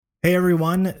Hey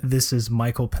everyone, this is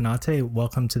Michael Penate.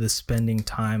 Welcome to the Spending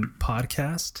Time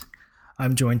podcast.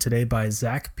 I'm joined today by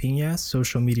Zach Pina,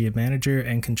 social media manager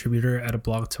and contributor at A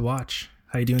Blog to Watch.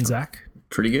 How you doing, Zach?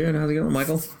 Pretty good. How's it going,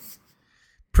 Michael?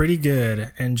 Pretty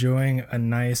good. Enjoying a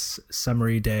nice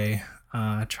summery day.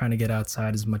 Trying to get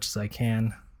outside as much as I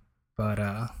can, but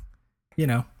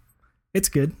it's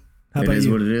good. How about It is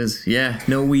you? what it is. Yeah.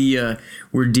 No,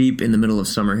 we're deep in the middle of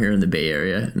summer here in the Bay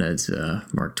Area, and as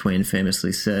Mark Twain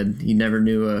famously said, he never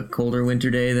knew a colder winter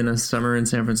day than a summer in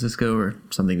San Francisco, or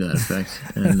something to that effect.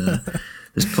 And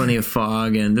there's plenty of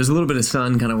fog, and there's a little bit of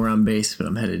sun kind of where I'm based, but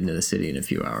I'm headed into the city in a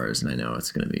few hours, and I know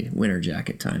it's going to be winter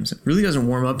jacket time. So it really doesn't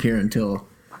warm up here until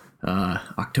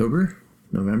October,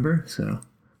 November. So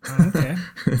Okay.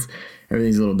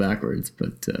 everything's a little backwards,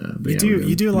 but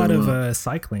You do a lot of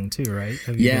cycling too, right?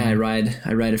 Yeah, I ride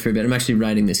a fair bit. I'm actually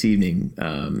riding this evening,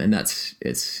 and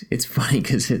it's funny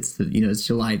because it's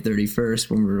July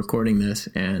 31st when we're recording this,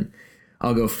 and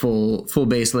I'll go full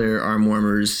base layer, arm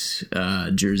warmers,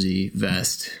 jersey,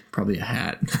 vest, probably a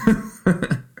hat.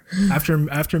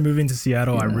 After moving to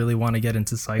Seattle, I really want to get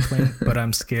into cycling, but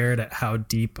I'm scared at how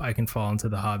deep I can fall into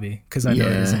the hobby because I know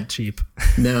it isn't cheap.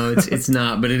 No, it's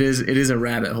not, but it is a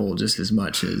rabbit hole just as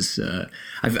much as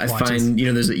I find.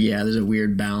 There's a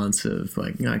weird balance of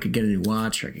I could get a new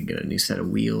watch, or I could get a new set of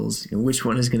wheels. Which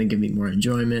one is going to give me more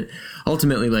enjoyment?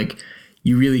 Ultimately,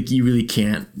 you really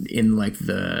can't in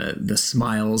the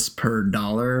smiles per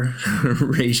dollar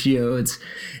ratio.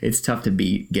 It's tough to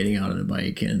beat getting out on a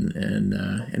bike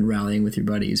and rallying with your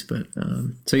buddies. But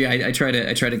I try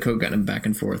to go kind of back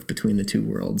and forth between the two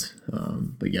worlds.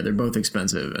 But yeah, they're both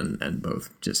expensive and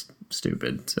both just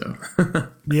stupid. So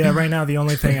yeah, right now the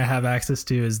only thing I have access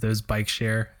to is those bike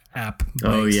share app bikes.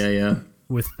 Oh yeah.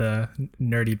 With the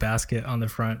nerdy basket on the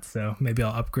front, so maybe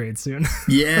I'll upgrade soon.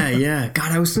 Yeah.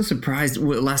 God, I was so surprised.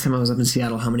 Last time I was up in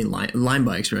Seattle, how many Lime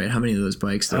bikes, right? How many of those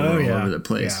bikes that were all over the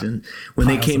place. Yeah. And when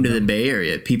they came to the Bay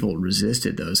Area, people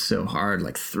resisted those so hard,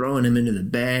 throwing them into the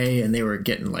bay, and they were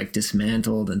getting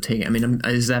dismantled and taken. I mean,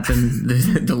 has that been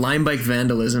the Lime bike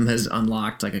vandalism has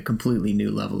unlocked a completely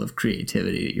new level of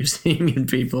creativity that you're seeing in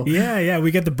people? Yeah,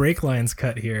 we get the brake lines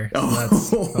cut here.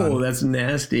 So that's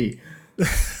nasty.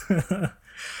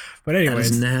 But anyways,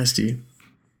 that is nasty.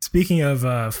 Speaking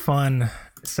of fun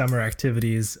summer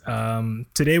activities,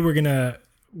 today we're gonna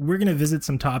visit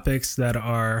some topics that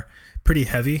are pretty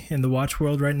heavy in the watch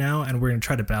world right now, and we're gonna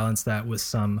try to balance that with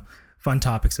some fun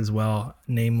topics as well,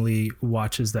 namely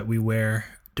watches that we wear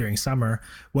during summer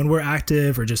when we're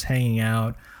active or just hanging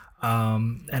out.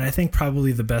 And I think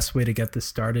probably the best way to get this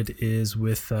started is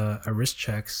with a wrist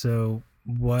check. So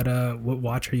what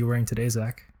watch are you wearing today,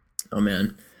 Zach? Oh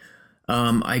man.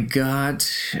 I've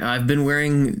been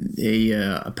wearing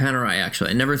a Panerai,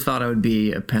 actually. I never thought I would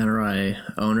be a Panerai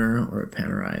owner or a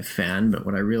Panerai fan, but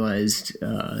what I realized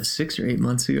 6 or 8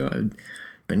 months ago, I've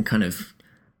been kind of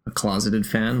a closeted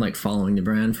fan, following the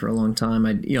brand for a long time.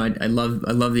 I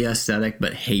love the aesthetic,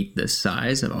 but hate the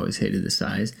size. I've always hated the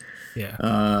size. Yeah.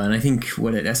 And I think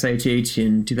at SIHH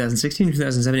in 2016,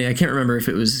 2017, I can't remember if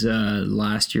it was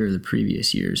last year or the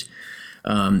previous years,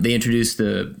 they introduced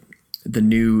the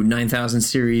new 9000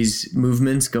 series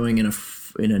movements going in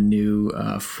a new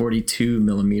 42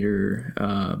 millimeter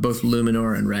both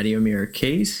Luminor and Radiomir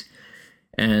case,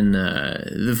 and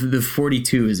the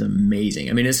 42 is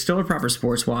amazing. I mean, it's still a proper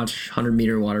sports watch,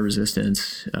 100-meter water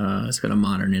resistance. It's got a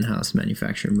modern in-house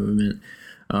manufacturer movement.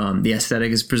 The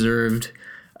aesthetic is preserved.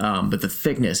 But the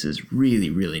thickness is really,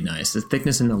 really nice. The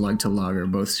thickness and the lug to lug are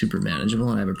both super manageable,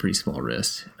 and I have a pretty small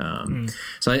wrist.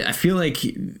 So I feel like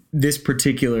this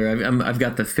particular, I've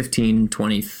got the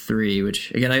 1523, which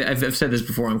again, I've said this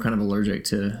before, I'm kind of allergic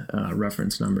to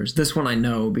reference numbers. This one I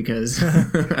know because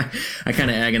I kind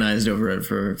of agonized over it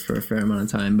for a fair amount of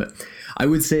time. But I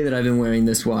would say that I've been wearing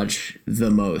this watch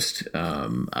the most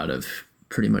out of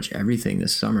pretty much everything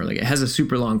this summer. It has a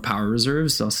super long power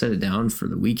reserve, so I'll set it down for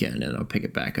the weekend and I'll pick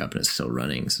it back up and it's still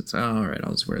running. So it's all right,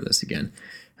 I'll just wear this again.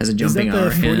 Has a jumping hour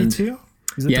hand. 42?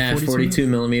 Yeah, 42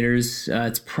 millimeters.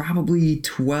 It's probably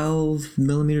 12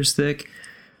 millimeters thick.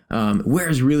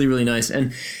 Wears really, really nice.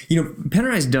 And,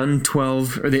 Panerai's done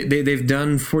 12, or they've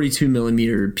done 42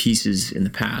 millimeter pieces in the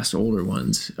past, older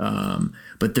ones.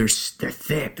 But they're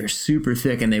thick. They're super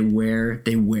thick, and they wear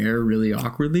really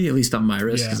awkwardly, at least on my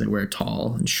wrist, because I wear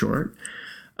tall and short.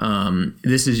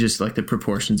 This is just the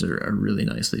proportions are really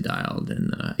nicely dialed.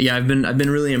 And I've been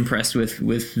really impressed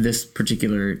with this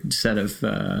particular set of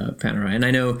Panerai. And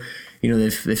I know,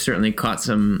 they've certainly caught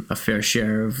a fair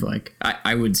share of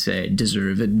I would say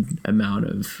deserved amount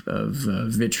of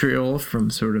vitriol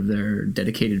from sort of their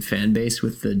dedicated fan base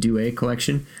with the Douai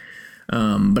collection.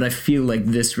 But I feel like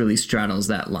this really straddles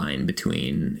that line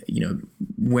between,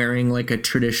 wearing like a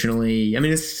traditionally, I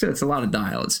mean, it's a lot of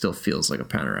dial. It still feels like a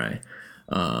Panerai.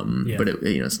 But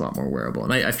it's a lot more wearable.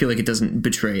 And I feel like it doesn't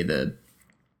betray the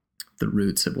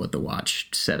roots of what the watch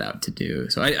set out to do.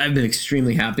 So I've been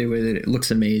extremely happy with it. It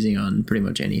looks amazing on pretty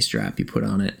much any strap you put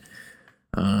on it.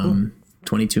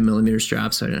 22 millimeter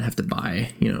straps, so I didn't have to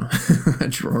buy, a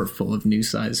drawer full of new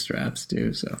size straps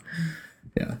too. So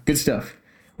yeah, good stuff.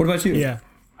 What about you? Yeah,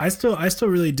 I still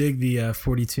really dig the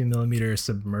 42 millimeter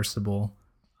submersible.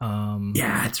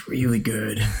 Yeah, it's really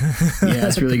good. Yeah,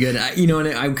 it's really good.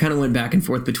 And I kind of went back and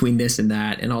forth between this and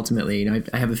that, and ultimately,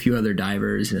 I have a few other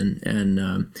divers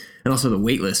and also the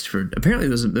wait list for. Apparently,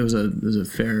 there was a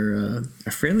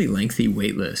fairly lengthy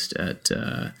wait list at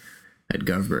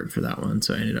Govberg for that one,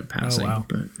 so I ended up passing. Oh, wow.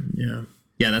 But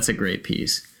yeah, that's a great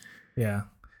piece. Yeah,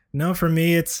 no, for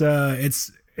me, it's a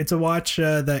watch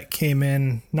that came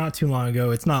in not too long ago.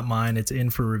 It's not mine. It's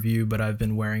in for review, but I've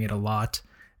been wearing it a lot.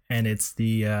 And it's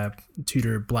the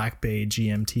Tudor Black Bay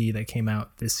GMT that came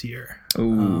out this year.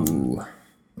 Ooh.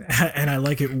 And I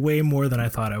like it way more than I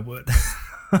thought I would.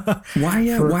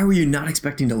 Why were you not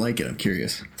expecting to like it? I'm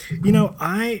curious.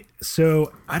 I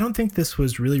don't think this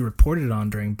was really reported on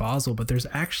during Basel, but there's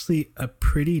actually a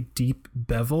pretty deep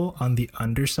bevel on the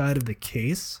underside of the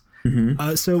case.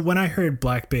 Mm-hmm. So when I heard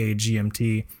Black Bay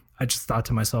GMT, I just thought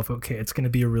to myself, okay, it's going to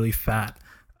be a really fat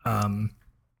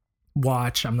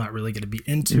watch. I'm not really going to be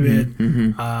into it.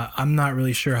 Mm-hmm. I'm not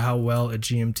really sure how well a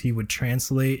GMT would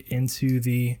translate into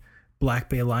the Black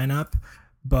Bay lineup,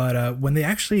 but when they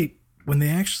actually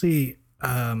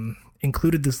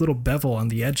included this little bevel on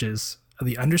the edges of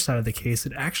the underside of the case,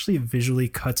 it actually visually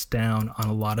cuts down on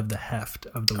a lot of the heft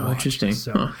of the watch. Interesting.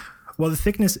 So while the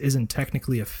thickness isn't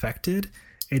technically affected,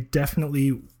 it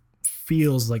definitely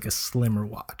feels like a slimmer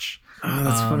watch. Oh,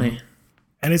 that's funny.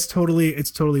 And it's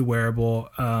totally wearable,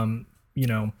 and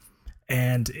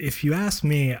if you ask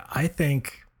me, I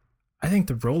think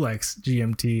the Rolex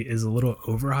GMT is a little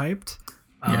overhyped.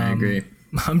 Yeah, I agree.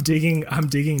 I'm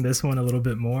digging this one a little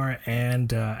bit more,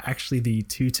 and actually the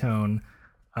two-tone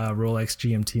Rolex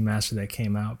GMT Master that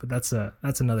came out, but that's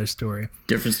another story.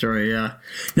 Different story, yeah.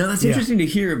 No, that's interesting to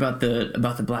hear about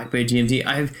the Black Bay GMT.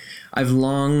 I've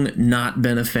long not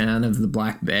been a fan of the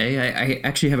Black Bay. I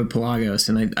actually have a Pelagos,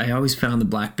 and I always found the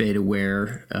Black Bay to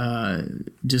wear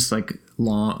just like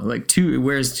long, like it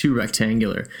wears too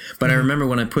rectangular. But I remember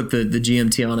when I put the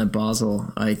GMT on at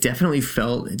Basel, it definitely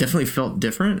felt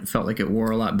different. It felt like it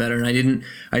wore a lot better, and I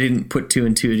didn't put two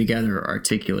and two together or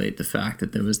articulate the fact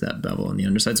that there was that bevel on the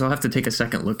underside. So I'll have to take a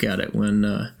second look at it when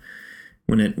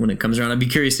it comes around. I'd be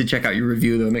curious to check out your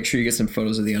review though. Make sure you get some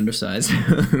photos of the undersides.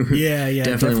 Yeah,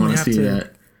 definitely want to see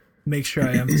that. Make sure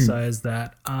I emphasize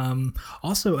that.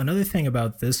 Also, another thing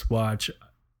about this watch,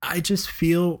 I just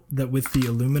feel that with the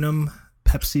aluminum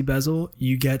Pepsi bezel,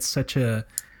 you get such a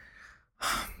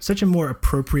more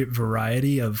appropriate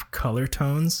variety of color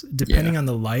tones. Depending on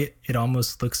the light, it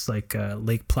almost looks like a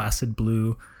Lake Placid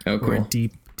blue or a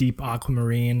deep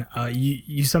aquamarine.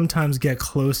 You sometimes get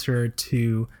closer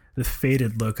to the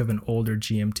faded look of an older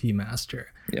GMT Master.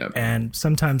 Yep. And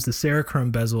sometimes the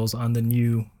Cerachrome bezels on the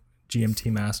new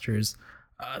GMT Masters,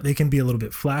 they can be a little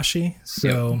bit flashy.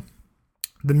 So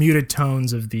the muted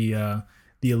tones of the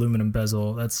aluminum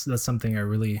bezel, that's something I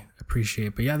really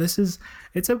appreciate. But yeah,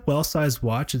 it's a well-sized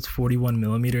watch. It's 41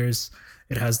 millimeters.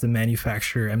 It has the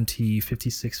manufacturer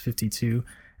MT5652.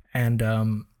 And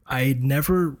I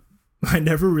never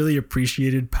really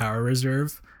appreciated power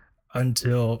reserve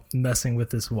until messing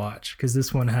with this watch, because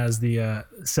this one has the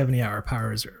 70-hour power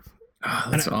reserve. Oh,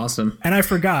 that's awesome. And I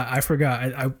forgot.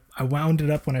 I wound it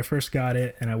up when I first got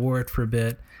it, and I wore it for a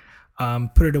bit,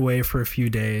 put it away for a few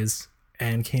days,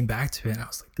 and came back to it. And I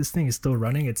was like, this thing is still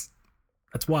running.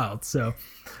 That's wild. So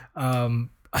I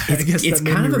guess it's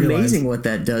kind of amazing what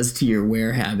that does to your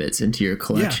wear habits and to your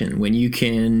collection when you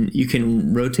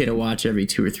can rotate a watch every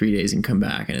 2 or 3 days and come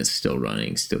back and it's still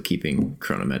running, still keeping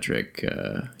chronometric,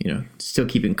 still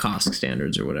keeping COSC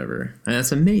standards or whatever. And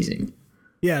that's amazing.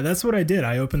 Yeah, that's what I did.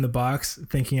 I opened the box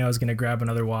thinking I was going to grab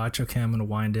another watch. Okay, I'm going to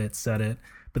wind it, set it.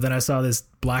 But then I saw this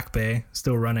Black Bay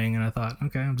still running, and I thought,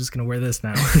 okay, I'm just going to wear this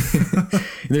now.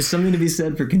 There's something to be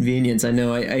said for convenience. I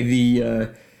know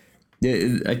the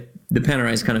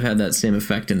Panerais kind of had that same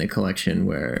effect in the collection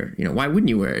where, why wouldn't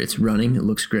you wear it? It's running. It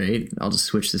looks great. I'll just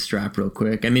switch the strap real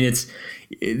quick. I mean, it's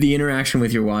the interaction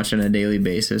with your watch on a daily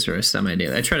basis or a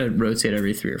semi-daily. I try to rotate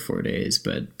every 3 or 4 days.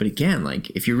 But again, like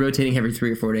if you're rotating every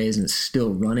 3 or 4 days and it's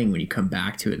still running when you come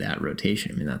back to it, that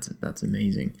rotation, I mean, that's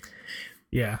amazing.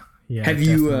 Yeah. Yeah. Have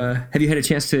you had a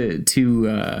chance to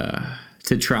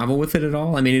to travel with it at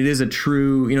all. I mean, it is a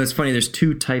true, it's funny, there's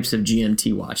two types of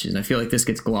GMT watches, and I feel like this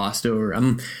gets glossed over.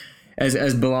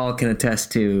 As Bilal can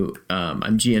attest to,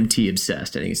 I'm GMT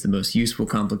obsessed. I think it's the most useful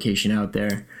complication out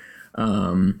there.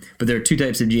 But there are two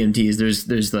types of GMTs.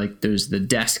 There's the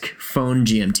desk phone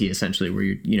GMT, essentially, where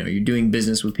you're doing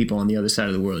business with people on the other side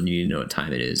of the world and you need to know what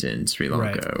time it is in Sri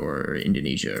Lanka or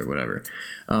Indonesia or whatever.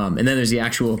 And then there's the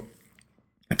actual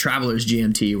a traveler's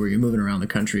GMT, where you're moving around the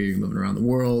country, you're moving around the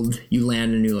world, you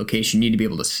land in a new location, you need to be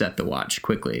able to set the watch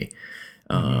quickly.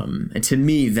 And to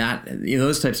me, that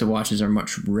those types of watches are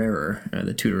much rarer.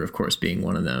 The Tudor, of course, being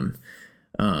one of them.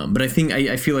 But I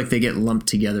feel like they get lumped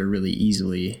together really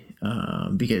easily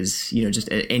because just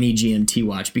any GMT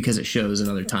watch, because it shows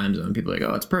another time zone, people are like,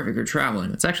 oh, it's perfect for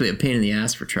traveling. It's actually a pain in the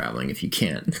ass for traveling if you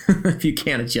can't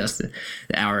adjust the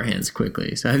hour hands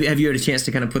quickly. So have you had a chance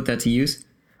to kind of put that to use?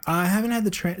 I haven't had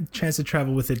the chance to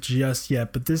travel with it just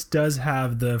yet, but this does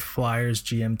have the Flyers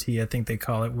GMT, I think they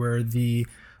call it, where the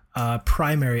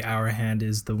primary hour hand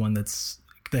is the one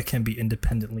that can be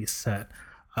independently set.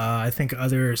 I think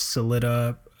other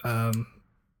Solita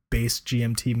based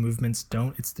GMT movements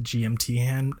don't. It's the GMT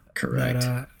hand. Correct.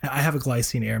 I have a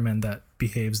Glycine Airman that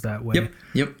behaves that way.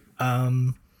 Yep.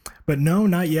 But no,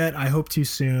 not yet. I hope to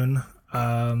soon.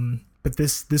 But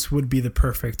this would be the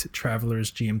perfect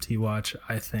traveler's GMT watch,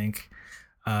 I think.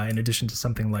 In addition to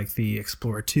something like the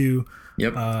Explorer 2,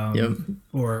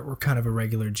 or kind of a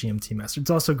regular GMT master.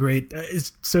 It's also great.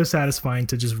 It's so satisfying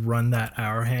to just run that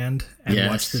hour hand and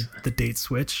watch the date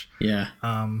switch. Yeah.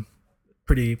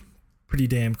 Pretty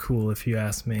damn cool, if you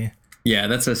ask me. Yeah,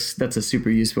 that's a super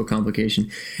useful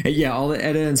complication. And yeah, all the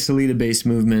ETA and Solita based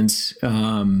movements,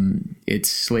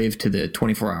 it's slave to the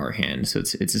 24-hour hand, so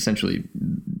it's essentially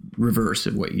reverse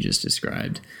of what you just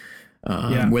described.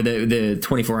 Where the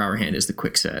 24-hour hand is the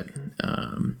quick set.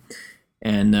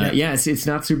 It's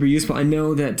not super useful. I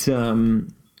know that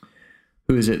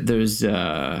who is it? There's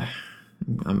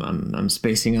I'm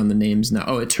spacing on the names now.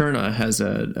 Oh, Eterna has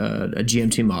a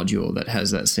GMT module that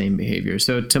has that same behavior.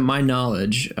 So to my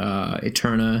knowledge,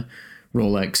 Eterna,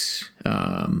 Rolex,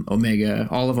 Omega,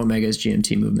 all of Omega's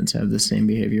GMT movements have the same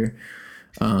behavior,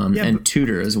 and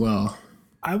Tudor as well.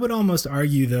 I would almost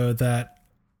argue though that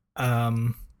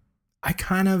I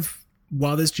kind of,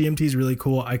 while this GMT is really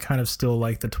cool, I kind of still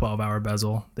like the 12-hour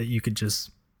bezel that you could just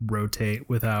rotate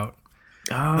without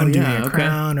undoing a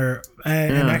crown.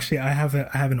 And actually, I have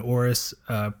an Oris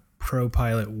Pro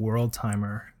Pilot World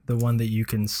Timer, the one that you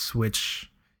can switch.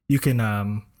 You can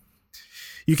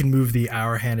move the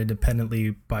hour hand independently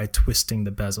by twisting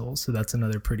the bezel. So that's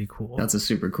another pretty cool. That's a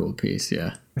super cool piece.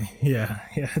 Yeah. Yeah.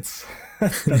 That's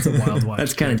a wild watch.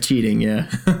 That's kind of cheating. Yeah.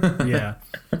 Yeah.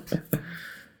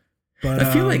 But,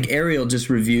 I feel like Ariel just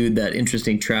reviewed that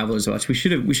interesting traveler's watch. We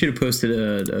should have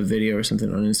posted a video or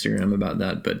something on Instagram about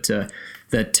that. But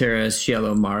that Terra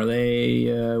Cielo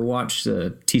Marley watch,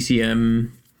 the TCM.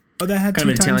 Oh, that had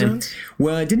two time zones?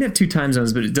 Well, it didn't have two time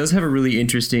zones, but it does have a really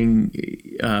interesting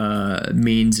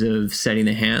means of setting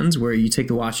the hands, where you take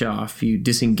the watch off, you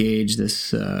disengage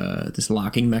this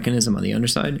locking mechanism on the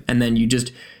underside, and then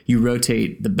you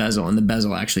rotate the bezel, and the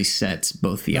bezel actually sets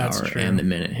both the hour and the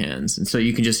minute hands, and so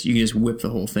you can just whip the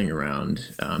whole thing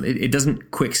around. It doesn't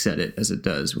quick set it as it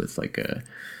does with like a.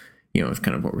 It's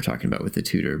kind of what we're talking about with the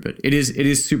Tudor, but it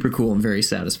is super cool and very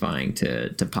satisfying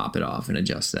to pop it off and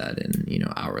adjust that in,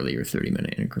 hourly or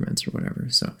 30-minute increments or whatever.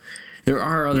 So there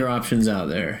are other options out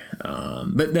there.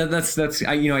 But that's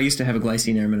I used to have a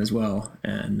Glycine Airman as well.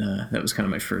 And that was kind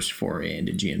of my first foray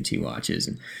into GMT watches.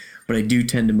 But I do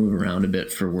tend to move around a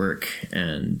bit for work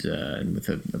and with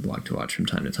a blog to watch from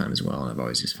time to time as well. And I've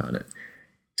always just found it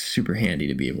super handy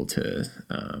to be able to,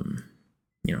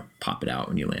 pop it out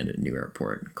when you land at a new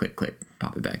airport, click,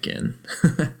 pop it back in.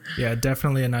 Yeah,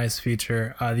 definitely a nice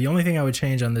feature. The only thing I would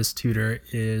change on this Tudor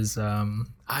is I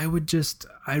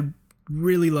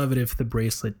really love it if the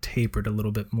bracelet tapered a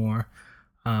little bit more.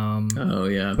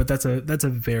 But that's a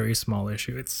very small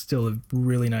issue. It's still a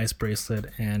really nice bracelet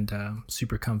and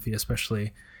super comfy,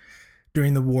 especially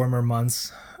during the warmer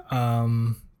months.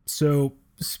 So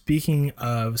speaking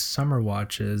of summer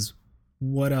watches,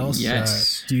 what else?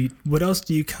 Yes. What else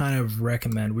do you kind of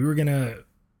recommend?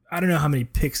 I don't know how many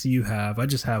picks you have. I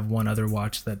just have one other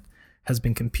watch that has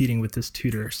been competing with this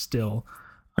Tudor still.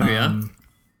 Oh, yeah?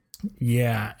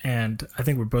 Yeah, and I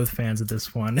think we're both fans of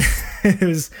this one. It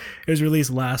was released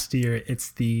last year.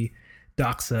 It's the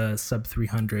Doxa Sub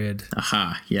 300.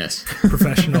 Aha, yes.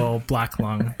 Professional Black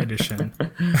Lung edition.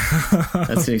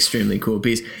 That's an extremely cool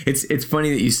piece. It's funny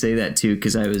that you say that too,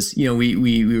 because I was,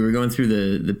 we were going through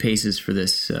the paces for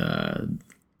this,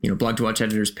 blog to watch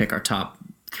editors pick our top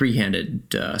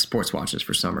three-handed sports watches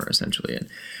for summer, essentially. And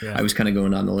Yeah. I was kind of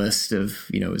going down the list of,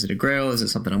 is it a Grail? Is it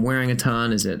something I'm wearing a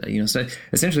ton? Is it, so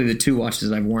essentially the two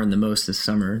watches I've worn the most this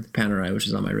summer, the Panerai, which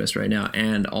is on my wrist right now,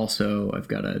 and also I've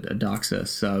got a Doxa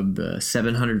Sub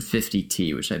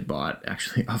 750T, which I bought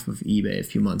actually off of eBay a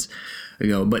few months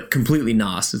ago, but completely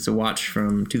NOS. It's a watch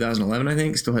from 2011, I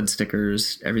think. Still had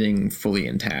stickers, everything fully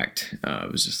intact.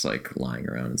 It was just like lying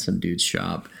around in some dude's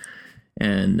shop.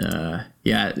 And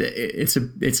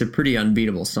it's a pretty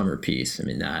unbeatable summer piece. I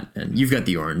mean, that, and you've got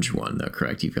the orange one though,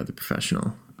 correct? You've got the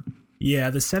professional. Yeah,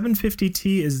 the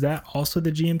 750T, is that also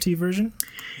the GMT version?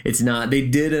 It's not. They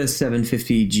did a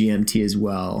 750 GMT as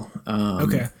well.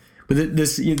 Okay. But the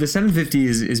 750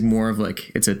 is more of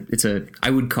like it's a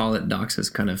I would call it Doxa's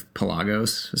kind of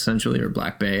Pelagos essentially, or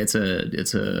Black Bay. It's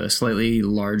a slightly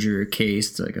larger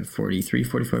case. It's like a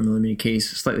 44 millimeter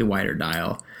case, slightly wider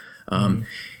dial.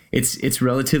 It's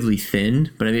relatively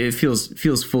thin, but I mean it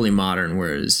feels fully modern.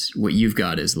 Whereas what you've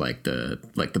got is like the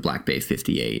Black Bay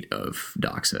 58 of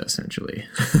Doxa essentially.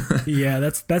 Yeah,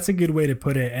 that's a good way to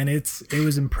put it. And it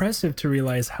was impressive to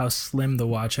realize how slim the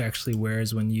watch actually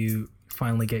wears when you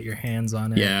finally get your hands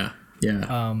on it. Yeah.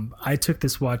 I took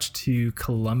this watch to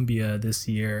Colombia this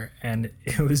year, and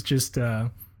it was just I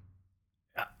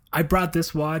brought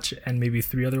this watch and maybe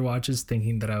 3 other watches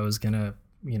thinking that I was gonna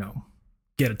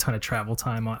get a ton of travel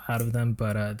time out of them,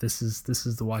 but this is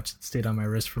the watch that stayed on my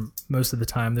wrist for most of the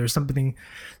time. There's something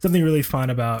really fun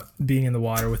about being in the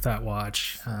water with that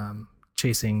watch,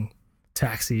 chasing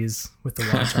taxis with the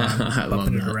watch on,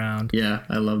 bumping it around. Yeah,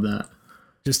 I love that.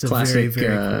 Just a classic,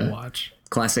 very cool watch.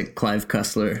 Classic Clive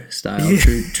Cussler style,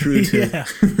 true to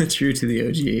true to the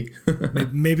OG.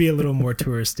 Maybe a little more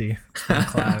touristy than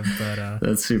Clive, but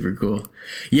that's super cool.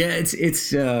 Yeah,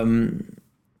 it's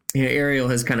Ariel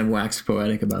has kind of waxed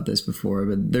poetic about this before,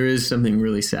 but there is something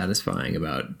really satisfying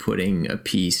about putting a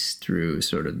piece through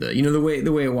sort of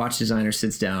the way a watch designer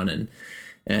sits down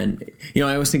and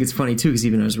I always think it's funny too, because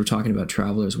even as we're talking about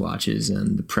travelers watches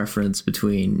and the preference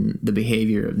between the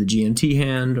behavior of the GMT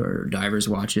hand or divers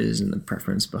watches and the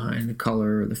preference behind the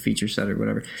color or the feature set or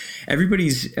whatever,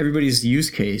 everybody's use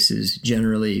case is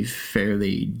generally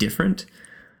fairly different.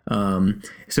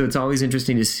 So it's always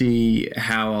interesting to see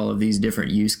how all of these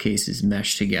different use cases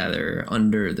mesh together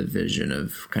under the vision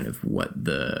of kind of what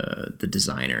the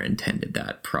designer intended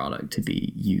that product to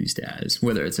be used as,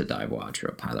 whether it's a dive watch or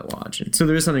a pilot watch. And so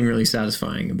there is something really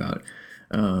satisfying about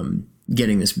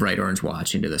getting this bright orange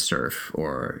watch into the surf,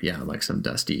 or like some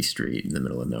dusty street in the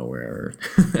middle of nowhere,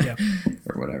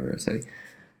 or whatever. So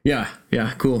yeah,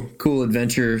 cool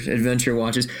adventure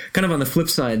watches. Kind of on the flip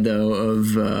side though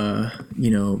of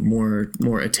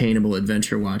more attainable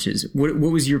adventure watches. What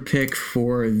was your pick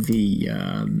for the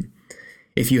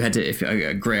if you had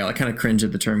to Grail? I kind of cringe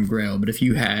at the term Grail, but if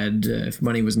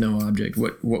money was no object,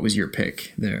 what was your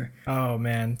pick there? Oh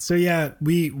man, so yeah,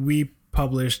 we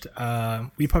published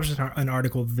an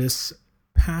article this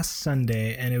past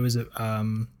Sunday, and it was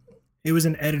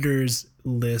an editor's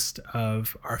list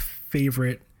of our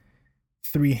favorite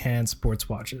 3-hand sports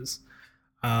watches.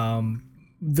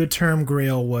 The term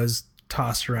Grail was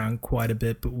tossed around quite a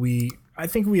bit, but I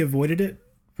think we avoided it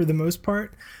for the most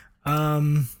part.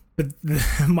 But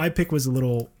my pick was a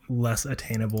little less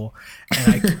attainable,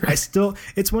 and I still,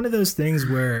 it's one of those things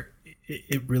where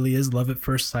it really is love at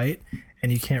first sight,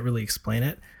 and you can't really explain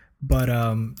it. But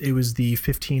it was the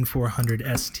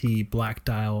 15400 ST Black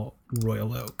Dial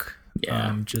Royal Oak.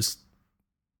 Yeah. Just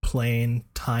plain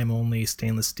time only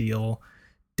stainless steel,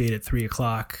 date at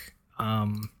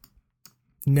 3:00.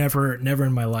 Never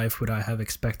in my life would I have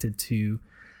expected to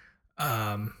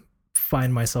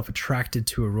find myself attracted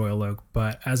to a Royal Oak.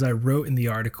 But as I wrote in the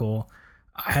article,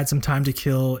 I had some time to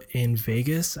kill in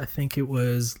Vegas. I think it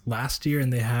was last year,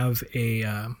 and they have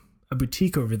a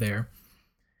boutique over there.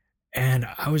 And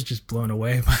I was just blown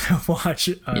away by the watch.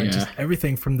 Just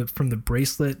everything from the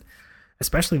bracelet,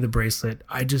 especially the bracelet.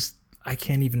 I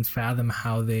can't even fathom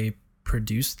how they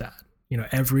produce that.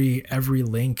 Every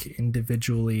link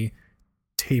individually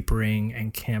tapering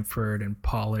and chamfered and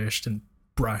polished and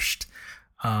brushed.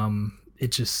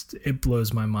 It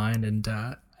blows my mind. And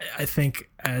I think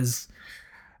as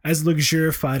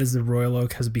luxurified as the Royal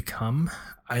Oak has become,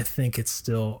 I think it's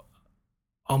still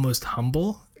almost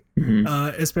humble. Mm-hmm.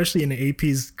 Especially in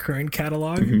AP's current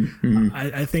catalog. Mm-hmm.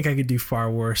 I think I could do far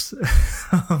worse. It's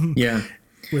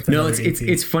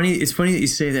funny. It's funny that you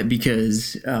say that,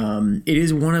 because it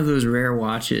is one of those rare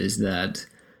watches that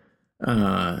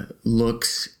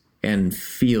looks and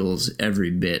feels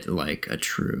every bit like a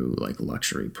true like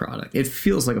luxury product. It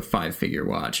feels like a 5-figure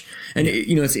watch. And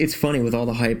it's funny with all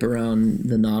the hype around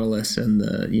the Nautilus and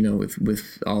the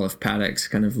with all of Pattek's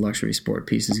kind of luxury sport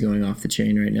pieces going off the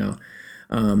chain right now.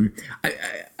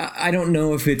 I don't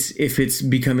know if it's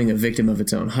becoming a victim of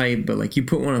its own hype, but like you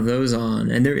put one of those on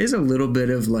and there is a little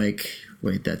bit of like,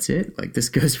 wait, that's it? Like this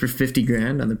goes for 50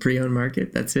 grand on the pre-owned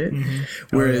market. That's it.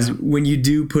 Mm-hmm. Whereas when you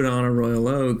do put on a Royal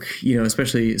Oak,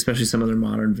 especially some of their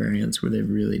modern variants where they've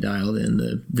really dialed in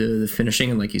the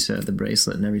finishing and like you said, the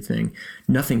bracelet and everything,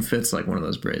 nothing fits like one of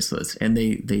those bracelets. And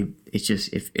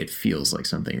it feels like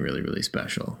something really, really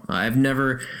special. I've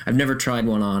never tried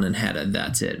one on and had a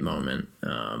that's it moment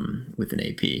with an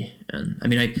AP. And I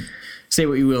mean, I say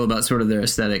what you will about sort of their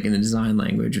aesthetic and the design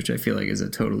language, which I feel like is a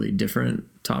totally different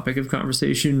topic of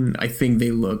conversation. I think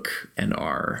they look and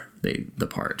are the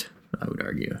part, I would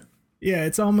argue. Yeah,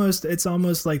 it's almost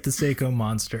like the Seiko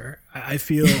Monster. I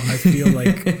feel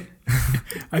like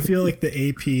I feel like the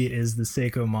AP is the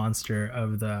Seiko Monster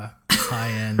of the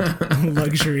high-end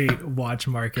luxury watch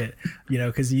market,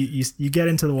 because you get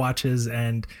into the watches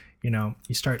and you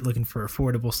start looking for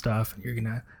affordable stuff and you're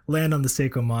gonna land on the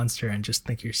Seiko Monster and just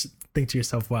think to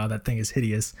yourself, wow, that thing is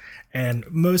hideous. And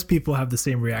most people have the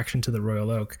same reaction to the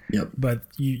Royal Oak. Yep. But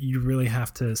you really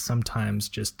have to sometimes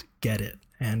just get it.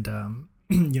 And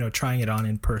trying it on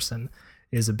in person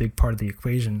is a big part of the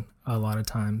equation a lot of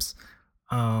times.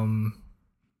 And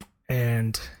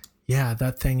yeah,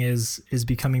 that thing is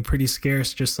becoming pretty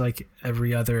scarce, just like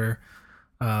every other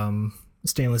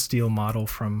stainless steel model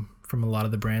from a lot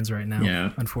of the brands right now.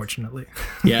 Yeah, unfortunately.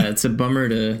 Yeah, it's a bummer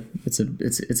it's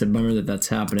a bummer that's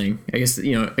happening. I guess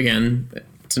again,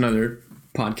 it's another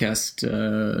podcast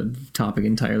topic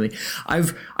entirely.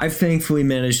 I've thankfully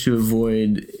managed to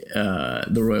avoid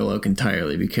the Royal Oak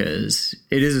entirely because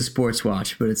it is a sports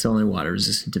watch, but it's only water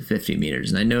resistant to 50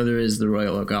 meters. And I know there is the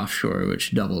Royal Oak Offshore,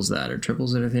 which doubles that or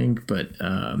triples it, I think. But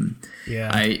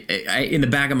yeah, I in the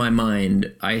back of my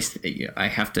mind, I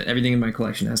have to, everything in my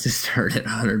collection has to start at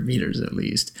 100 meters at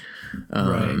least.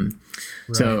 Right.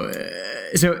 So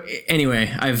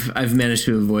anyway, I've managed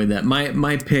to avoid that.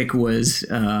 My pick was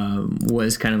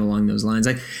kind of along those lines.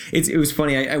 It was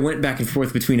funny. I went back and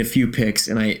forth between a few picks,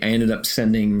 and I ended up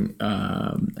sending.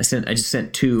 I just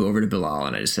sent 2 over to Bilal,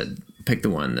 and I just said, pick the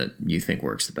one that you think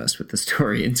works the best with the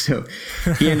story. And so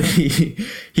he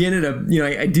ended up.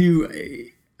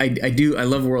 I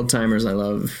love world timers. I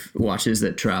love watches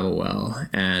that travel well,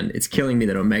 and it's killing me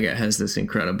that Omega has this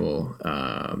incredible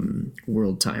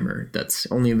world timer that's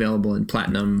only available in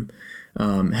platinum.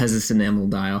 Has this enamel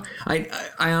dial. I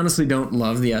honestly don't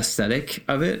love the aesthetic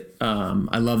of it.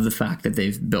 I love the fact that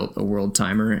they've built a world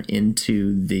timer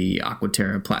into the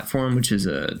Aquaterra platform, which is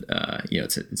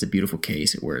it's a beautiful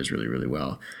case. It wears really, really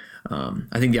well.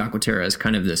 I think the Aquaterra is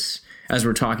kind of this, as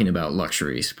we're talking about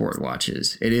luxury sport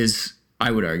watches, it is,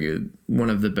 I would argue, one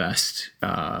of the best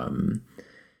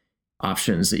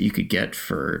options that you could get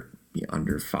for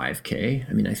under 5K.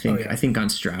 I mean, I think on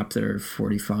Strap they're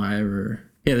 45 or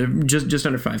they're just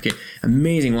under 5K.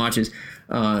 Amazing watches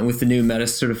with the new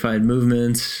Metis certified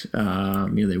movements.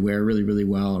 They wear really, really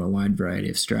well on a wide variety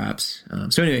of straps.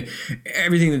 So anyway,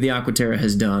 everything that the Aquaterra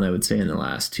has done, I would say, in the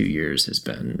last 2 years has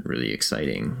been really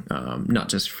exciting. Not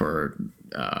just for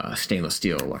stainless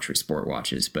steel luxury sport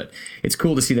watches, but it's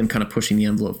cool to see them kind of pushing the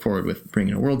envelope forward with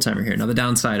bringing a world timer here. Now the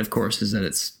downside, of course, is that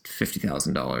it's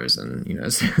 $50,000 and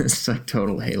it's like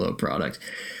total halo product.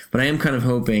 But I am kind of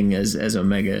hoping, as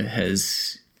Omega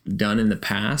has done in the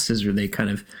past, is where they kind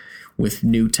of, with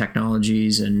new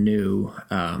technologies and new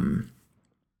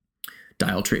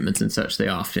dial treatments and such, they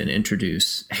often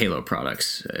introduce halo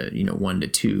products, 1 to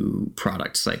 2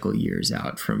 product cycle years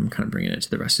out from kind of bringing it to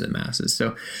the rest of the masses.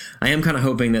 So I am kind of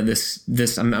hoping that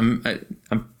this I'm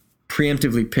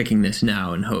preemptively picking this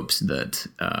now in hopes that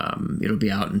it'll be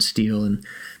out in steel and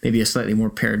maybe a slightly more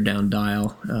pared down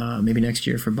dial, maybe next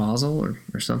year for Basel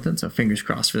or something. So fingers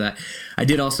crossed for that. I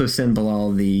did also send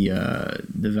Bilal the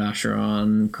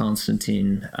Vacheron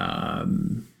Constantin,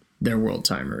 their world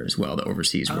timer as well, the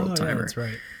overseas world timer. Yeah, that's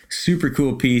right. Super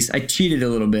cool piece. I cheated a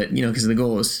little bit, because the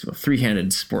goal was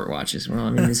 3-handed sport watches. Well,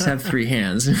 I mean, these have 3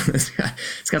 hands. It's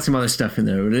got some other stuff in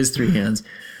there, but it is 3 hands.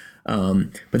 But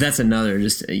that's another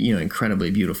just, incredibly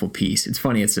beautiful piece. It's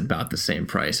funny, it's about the same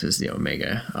price as the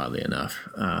Omega, oddly enough.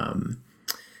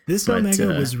 Omega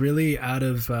was really out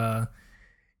of, I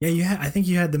think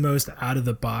you had the most out of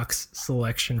the box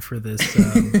selection for this,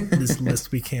 this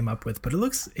list we came up with, but it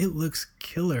looks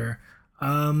killer.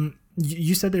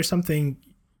 You said there's something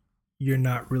you're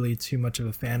not really too much of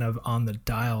a fan of on the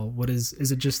dial. What is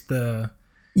it just the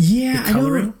Yeah, The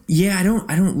coloring? I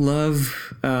don't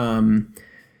love.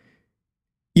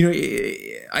 You know,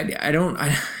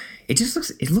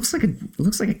 it looks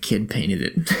like a kid painted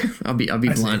it. I'll be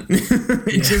blunt.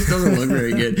 It just doesn't look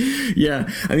very good. Yeah,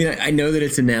 I mean, I know that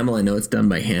it's enamel. I know it's done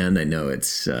by hand. I know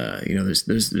it's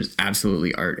there's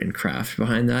absolutely art and craft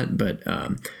behind that. But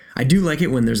I do like it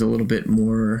when there's a little bit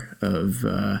more of.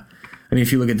 I mean,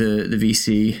 if you look at the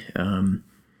VC.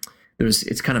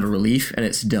 It's kind of a relief, and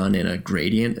it's done in a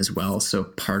gradient as well. So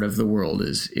part of the world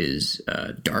is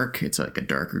dark. It's like a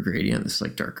darker gradient. It's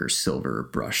like darker silver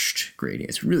brushed gradient.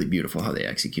 It's really beautiful how they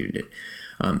executed it.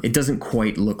 It doesn't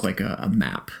quite look like a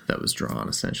map that was drawn,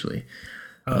 essentially.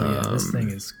 Oh yeah, this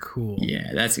thing is cool.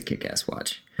 Yeah, that's a kick-ass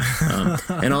watch.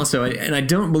 And also, I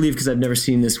don't believe, because I've never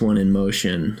seen this one in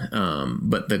motion,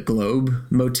 but the globe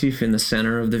motif in the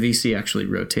center of the VC actually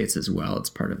rotates as well. It's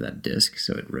part of that disc,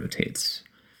 so it rotates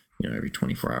every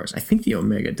 24 hours. I think the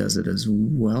Omega does it as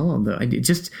well, although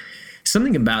just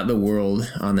something about the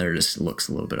world on there just looks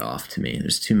a little bit off to me.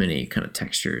 There's too many kind of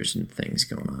textures and things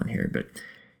going on here, but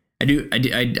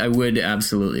I would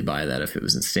absolutely buy that if it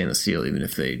was in stainless steel, even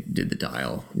if they did the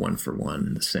dial one for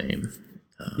one the same.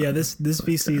 Yeah, this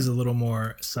VC is a little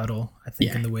more subtle, I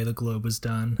think, in the way the globe was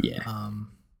done. Yeah, I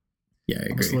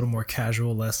agree. It's a little more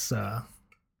casual, less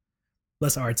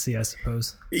artsy, I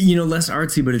suppose. Less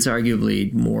artsy, but it's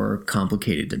arguably more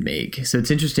complicated to make. So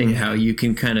it's interesting how you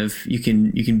can kind of you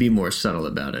can be more subtle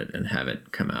about it and have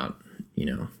it come out,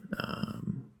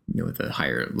 with a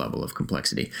higher level of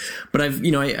complexity. But I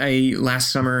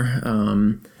last summer,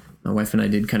 my wife and I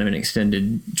did kind of an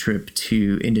extended trip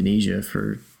to Indonesia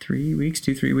for 3 weeks.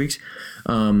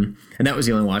 And that was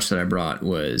the only watch that I brought.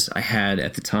 I had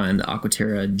at the time the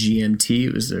Aquaterra GMT.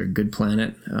 It was their Good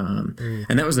Planet. And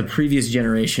that was the previous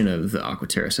generation of the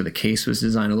Aquaterra. So the case was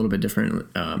designed a little bit different.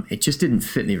 It just didn't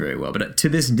fit me very well. But to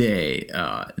this day,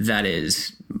 that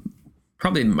is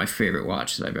probably my favorite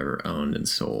watch that I've ever owned and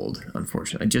sold.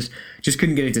 Unfortunately, I just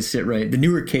couldn't get it to sit right. The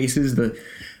newer cases,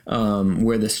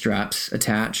 where the straps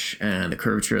attach and the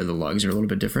curvature of the lugs are a little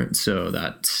bit different, so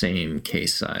that same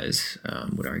case size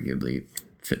would arguably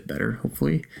fit better,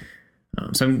 hopefully.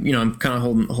 So I'm kind of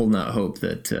holding out hope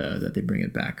that they bring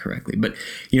it back correctly. But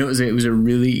it was a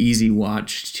really easy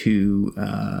watch to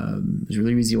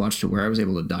wear. I was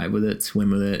able to dive with it,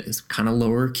 swim with it. It's kind of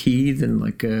lower key than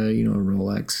like a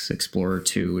Rolex Explorer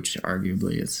 2, which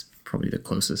arguably is probably the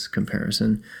closest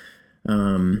comparison.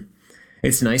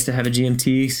 It's nice to have a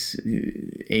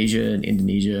GMT. Asia and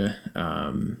Indonesia,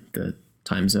 the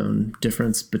time zone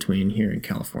difference between here and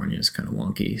California is kind of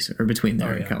wonky, or between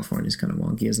there and California is kind of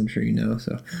wonky, as I'm sure you know.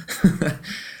 So,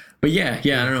 but yeah,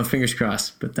 I don't know. Fingers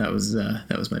crossed. But that was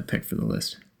my pick for the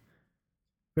list.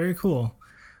 Very cool.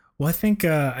 Well, I think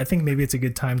maybe it's a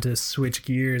good time to switch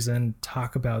gears and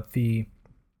talk about the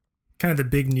kind of the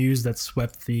big news that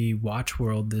swept the watch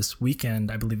world this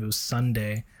weekend. I believe it was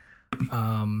Sunday.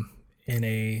 In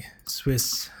a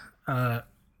Swiss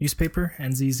newspaper,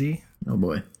 NZZ. Oh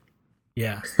boy.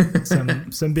 Yeah,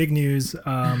 some big news.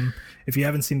 If you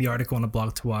haven't seen the article on A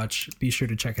Blog to Watch, be sure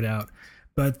to check it out.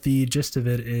 But the gist of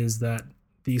it is that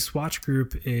the Swatch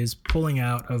Group is pulling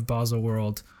out of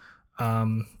Baselworld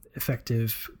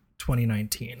effective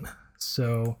 2019.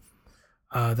 So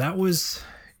that was,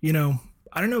 I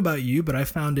don't know about you, but I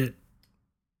found it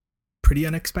pretty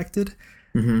unexpected.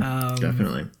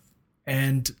 Definitely.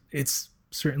 And it's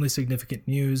certainly significant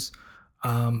news.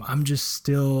 I'm just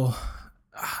still,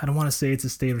 I don't want to say it's a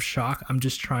state of shock. I'm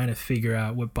just trying to figure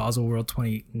out what Baselworld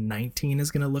 2019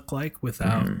 is going to look like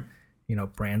without,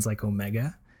 brands like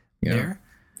Omega there.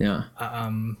 Yeah.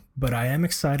 But I am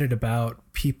excited about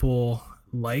people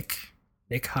like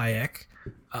Nick Hayek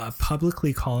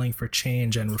publicly calling for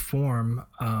change and reform,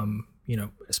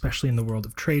 especially in the world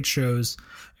of trade shows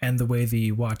and the way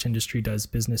the watch industry does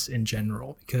business in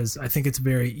general, because I think it's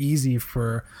very easy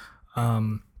for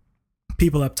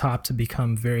people up top to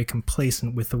become very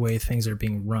complacent with the way things are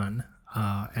being run.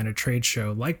 And a trade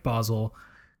show like Basel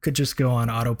could just go on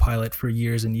autopilot for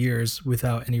years and years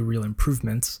without any real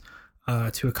improvements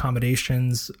to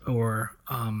accommodations or,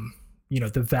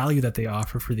 the value that they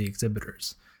offer for the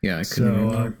exhibitors. Yeah, I couldn't agree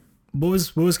more.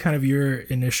 What was kind of your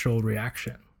initial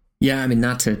reaction? Yeah, I mean,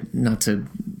 not to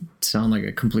sound like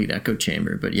a complete echo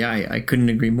chamber, but yeah, I couldn't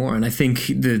agree more. And I think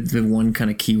the one kind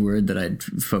of key word that I'd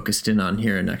focused in on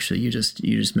here, and actually you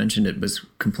just mentioned it, was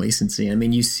complacency. I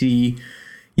mean, you see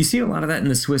a lot of that in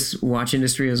the Swiss watch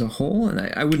industry as a whole, and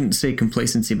I wouldn't say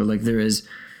complacency, but like there is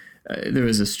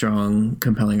a strong,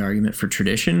 compelling argument for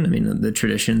tradition. I mean, the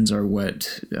traditions are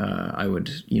what I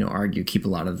would argue keep a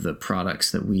lot of the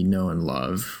products that we know and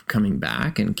love coming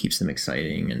back and keeps them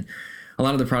exciting. And a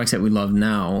lot of the products that we love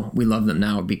them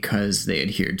now because they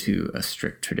adhered to a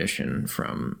strict tradition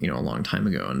from, a long time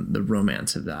ago. And the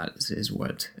romance of that is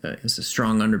what is a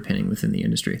strong underpinning within the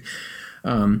industry.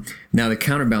 Now the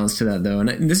counterbalance to that, though,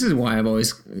 and this is why I've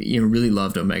always, really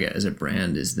loved Omega as a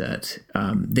brand, is that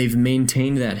they've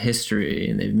maintained that history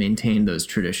and they've maintained those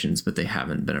traditions, but they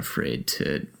haven't been afraid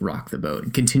to rock the boat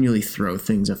and continually throw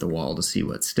things at the wall to see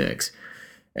what sticks.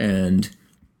 And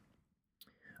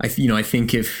I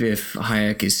think if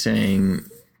Hayek is saying,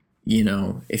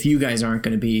 if you guys aren't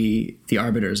going to be the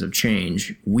arbiters of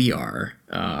change, we are.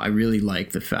 I really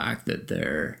like the fact that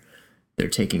they're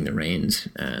taking the reins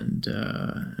and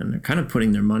they're kind of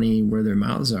putting their money where their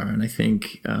mouths are. And I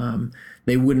think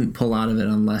they wouldn't pull out of it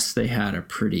unless they had a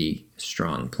pretty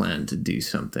strong plan to do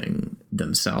something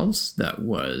themselves that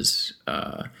was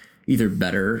either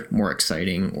better, more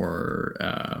exciting, or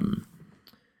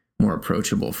more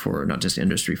approachable for not just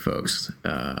industry folks,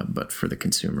 but for the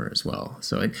consumer as well.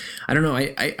 So I don't know.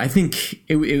 I think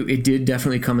it did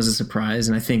definitely come as a surprise,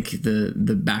 and I think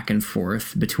the back and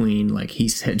forth between like he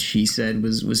said, she said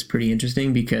was pretty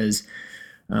interesting because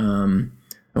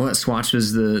Swatch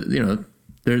was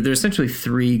There are essentially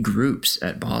three groups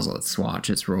at Basel. It's Swatch,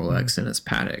 it's Rolex, and it's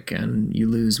Patek. And you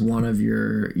lose one of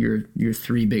your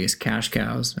three biggest cash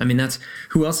cows. I mean, that's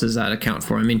who else does that account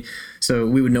for? I mean, so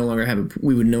we would no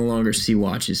longer see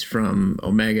watches from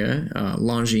Omega,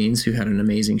 Longines, who had an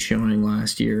amazing showing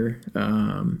last year.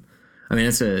 I mean,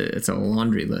 it's a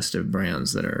laundry list of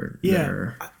brands that are.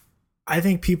 Yeah, I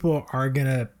think people are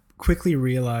gonna quickly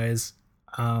realize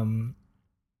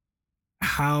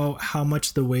how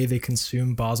much the way they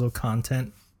consume Basel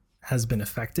content has been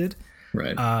affected.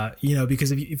 Right.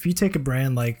 Because if you take a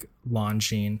brand like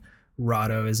Longines,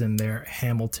 Rado is in there,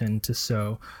 Hamilton,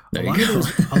 Tissot.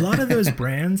 A lot of those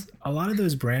brands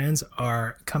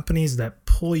are companies that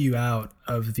pull you out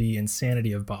of the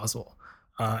insanity of Basel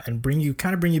and bring you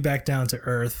back down to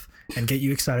earth and get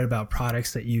you excited about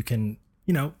products that you can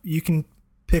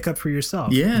pick up for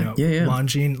yourself. Yeah.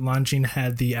 Longines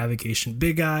had the Avigation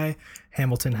Big Eye.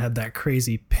 Hamilton had that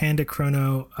crazy Panda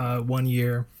chrono 1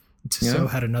 year. Tissot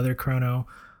had another chrono.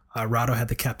 Rado had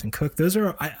the Captain Cook. Those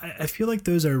are I feel like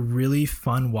those are really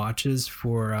fun watches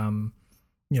for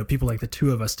people like the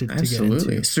two of us to get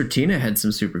into. Certina had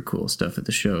some super cool stuff at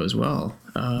the show as well.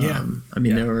 There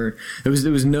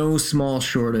was no small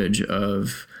shortage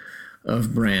of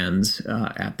brands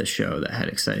at the show that had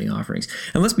exciting offerings.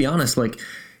 And let's be honest, when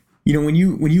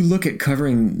you look at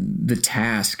covering the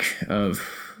task of,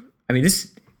 I mean,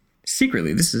 this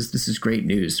is great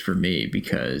news for me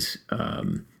because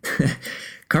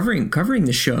covering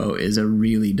the show is a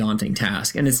really daunting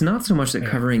task. And it's not so much that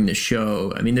covering the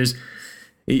show, I mean, there's,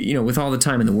 with all the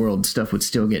time in the world, stuff would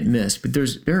still get missed, but there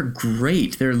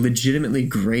are legitimately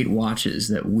great watches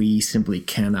that we simply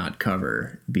cannot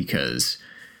cover because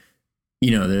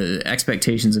the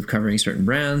expectations of covering certain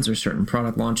brands or certain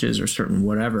product launches or certain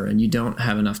whatever, and you don't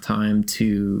have enough time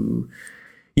to,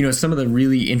 some of the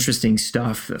really interesting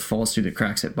stuff that falls through the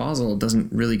cracks at Basel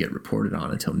doesn't really get reported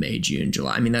on until May, June,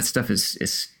 July. I mean, that stuff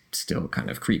is still kind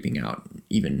of creeping out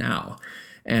even now.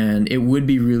 And it would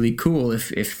be really cool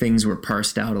if things were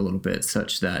parsed out a little bit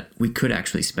such that we could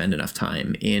actually spend enough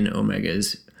time in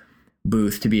Omega's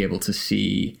booth to be able to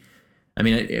see. I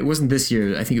mean, it wasn't this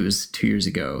year. I think it was 2 years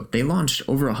ago. They launched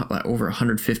over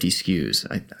 150 SKUs.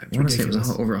 I want to say it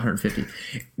was over 150.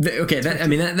 Okay,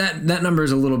 that number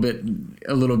is a little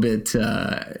bit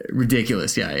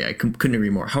ridiculous. Yeah, I couldn't agree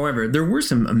more. However, there were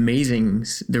some amazing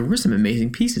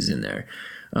pieces in there.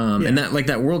 And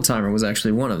that World Timer was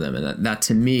actually one of them. And that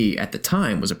to me at the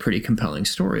time was a pretty compelling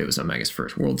story. It was Omega's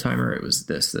first World Timer. It was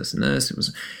this, and this. It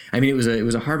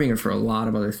was a harbinger for a lot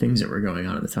of other things that were going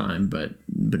on at the time, but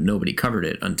nobody covered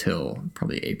it until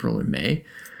probably April or May.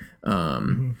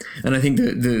 And I think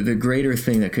the greater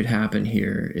thing that could happen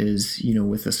here is,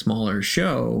 with a smaller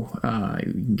show,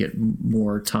 you can get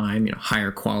more time,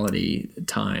 higher quality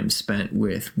time spent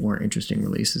with more interesting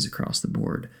releases across the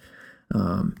board.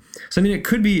 So I mean, it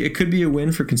could be a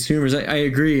win for consumers. I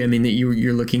agree. I mean, that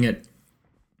you're looking at,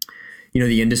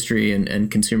 the industry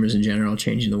and consumers in general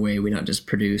changing the way we not just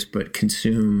produce but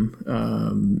consume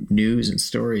news and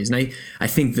stories. And I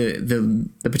think the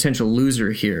potential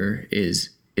loser here is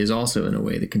also in a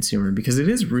way the consumer, because it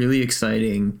is really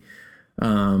exciting.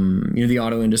 The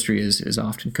auto industry is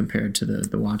often compared to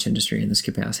the watch industry in this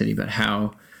capacity, but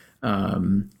how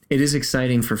it is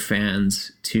exciting for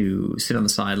fans to sit on the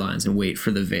sidelines and wait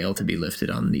for the veil to be lifted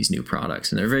on these new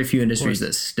products. And there are very few industries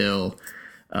that still,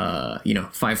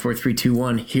 5, 4, 3, 2,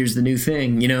 1, here's the new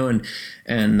thing,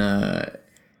 and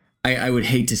I would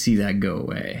hate to see that go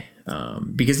away.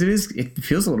 Because it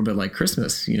feels a little bit like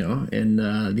Christmas, in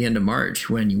the end of March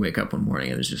when you wake up one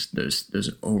morning and there's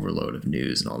an overload of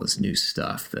news and all this new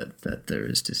stuff that there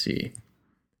is to see.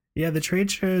 Yeah, the trade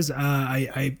shows.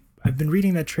 I've been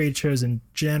reading that trade shows in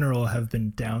general have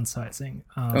been downsizing.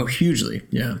 Hugely,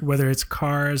 yeah. Whether it's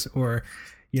cars or,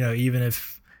 even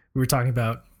if we were talking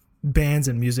about bands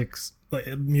and music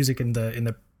in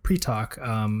the pre-talk,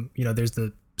 there's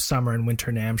the summer and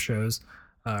winter NAMM shows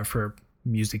for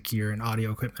music gear and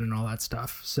audio equipment and all that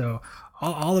stuff. So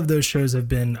all of those shows have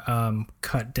been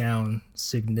cut down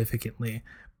significantly.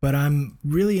 But I'm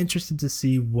really interested to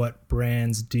see what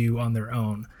brands do on their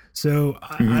own. So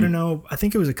I don't know. I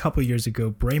think it was a couple years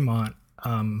ago, Bremont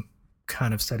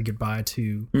kind of said goodbye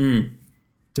to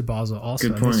Basel also.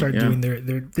 Good point,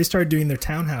 they started doing their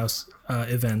townhouse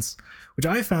events, which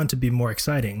I found to be more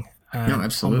exciting. No,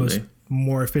 absolutely. Almost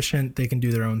more efficient. They can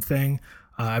do their own thing.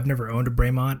 I've never owned a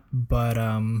Bremont, but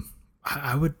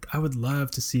I would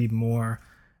love to see more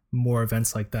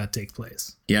events like that take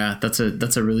place. Yeah, that's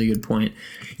a really good point.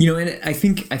 And I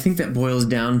think that boils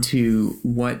down to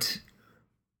what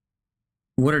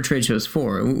are trade shows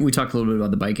for? We talked a little bit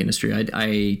about the bike industry.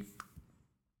 I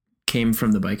came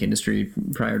from the bike industry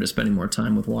prior to spending more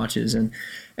time with watches, and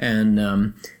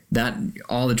that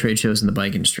all the trade shows in the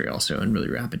bike industry also in really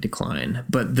rapid decline.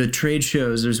 But the trade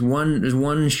shows, there's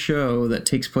one show that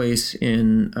takes place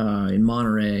in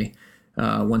Monterey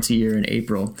once a year in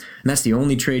April, and that's the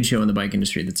only trade show in the bike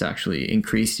industry that's actually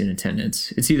increased in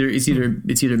attendance. It's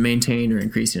either maintained or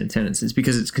increased in attendance. It's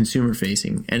because it's consumer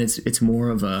facing, and it's more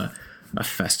of a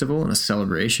festival and a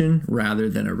celebration rather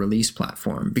than a release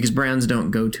platform, because brands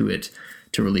don't go to it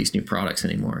to release new products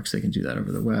anymore, because they can do that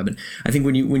over the web. And I think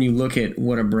when you look at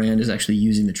what a brand is actually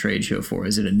using the trade show for,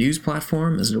 is it a news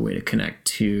platform? Is it a way to connect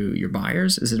to your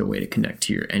buyers? Is it a way to connect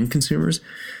to your end consumers?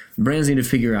 Brands need to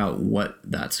figure out what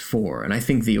that's for. And I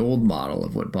think the old model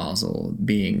of what Basel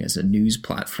being as a news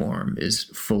platform is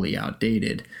fully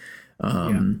outdated.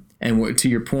 And to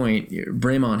your point,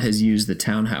 Bremont has used the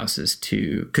townhouses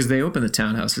because they open the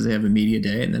townhouses, they have a media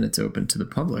day, and then it's open to the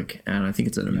public. And I think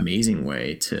it's an amazing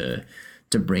way to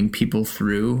bring people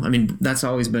through. I mean, that's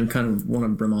always been kind of one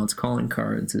of Bremont's calling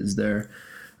cards, is their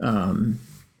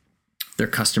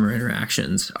customer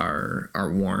interactions are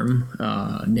warm.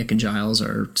 Nick and Giles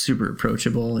are super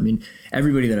approachable. I mean,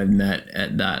 everybody that I've met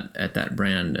at that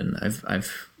brand, and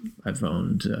I've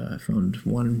owned a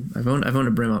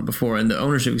Bremont before, and the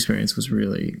ownership experience was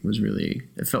really,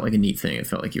 it felt like a neat thing. It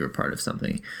felt like you were part of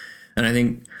something. And I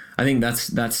think that's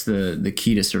the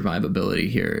key to survivability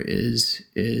here is,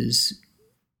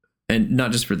 and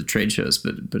not just for the trade shows,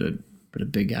 but a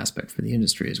big aspect for the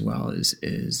industry as well is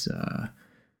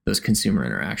those consumer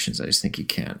interactions. I just think you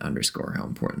can't underscore how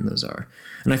important those are.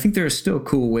 And I think there are still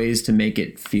cool ways to make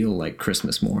it feel like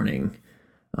Christmas morning,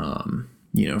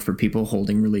 for people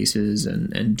holding releases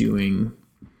and doing,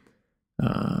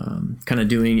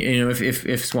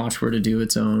 if Swatch were to do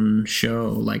its own show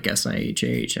like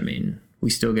SIHH, I mean, we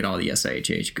still get all the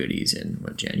SIHH goodies in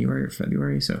January or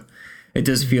February. So it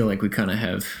does feel like we kind of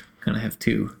have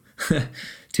two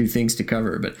things to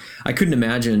cover. But I couldn't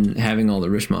imagine having all the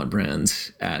Richemont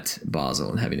brands at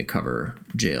Basel and having to cover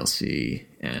JLC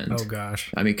and, oh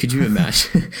gosh, I mean, could you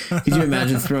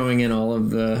imagine throwing in all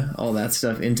that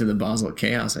stuff into the Basel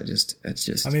chaos? I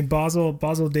mean,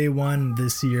 Basel Day 1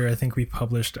 this year, I think we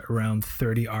published around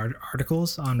 30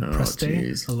 articles on Press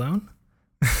Day alone.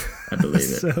 I believe it.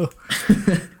 So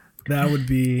that would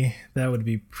be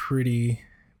pretty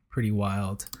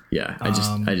wild. Yeah, I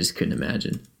just couldn't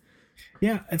imagine.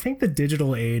 Yeah, I think the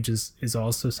digital age is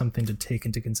also something to take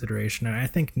into consideration. And I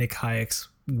think Nick Hayek's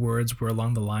words were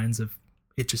along the lines of,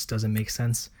 it just doesn't make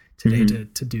sense today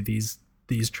to do these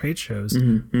trade shows.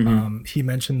 He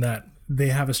mentioned that they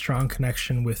have a strong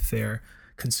connection with their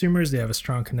consumers, they have a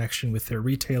strong connection with their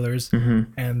retailers,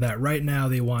 and that right now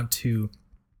they want to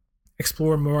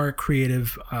explore more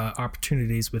creative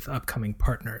opportunities with upcoming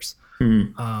partners.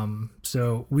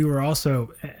 So we were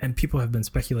also, and people have been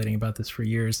speculating about this for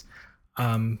years,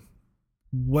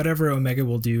 whatever Omega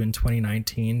will do in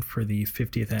 2019 for the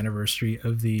 50th anniversary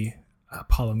of the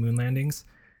Apollo moon landings,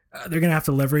 they're going to have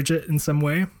to leverage it in some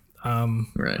way.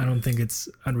 Right. I don't think it's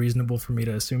unreasonable for me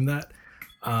to assume that.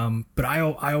 But I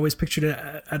always pictured it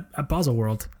at Basel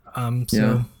World.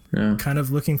 Kind of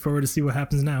looking forward to see what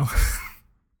happens now.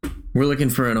 We're looking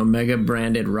for an Omega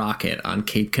branded rocket on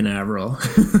Cape Canaveral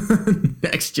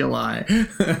next July.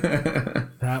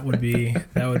 That would be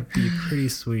pretty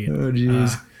sweet. Oh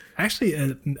geez.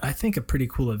 Actually, I think a pretty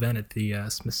cool event at the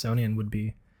Smithsonian would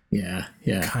be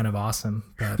kind of awesome.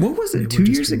 But what was it, 2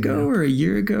 years ago or a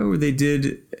year ago, where they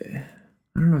did,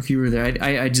 I don't know if you were there.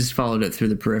 I just followed it through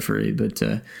the periphery, but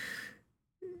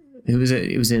it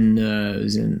was in.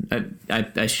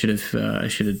 I should have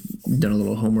done a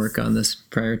little homework on this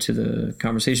prior to the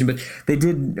conversation. But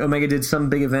Omega did some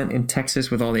big event in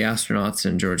Texas with all the astronauts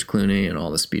and George Clooney and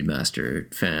all the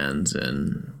Speedmaster fans.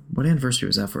 And what anniversary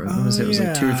was that for? I want to say it was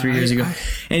like 2 or 3 years ago.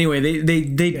 Anyway,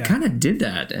 they kind of did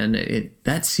that, and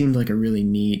that seemed like a really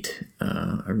neat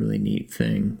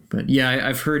thing. But yeah,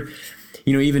 I've heard.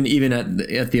 Even at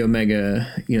the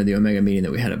Omega, the Omega meeting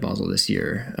that we had at Basel this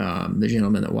year, the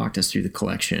gentleman that walked us through the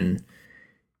collection,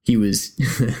 he was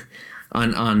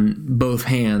on both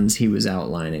hands. He was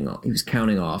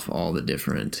counting off all the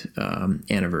different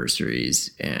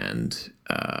anniversaries and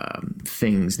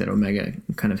things that Omega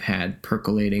kind of had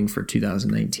percolating for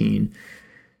 2019.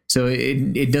 So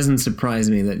it doesn't surprise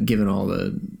me that given all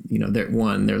the,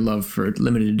 their love for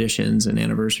limited editions and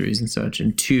anniversaries and such,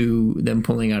 and two, them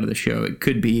pulling out of the show, it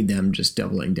could be them just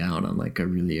doubling down on like a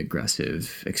really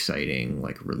aggressive, exciting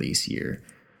like release year.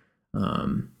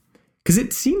 Because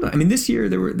it seemed, this year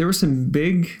there were some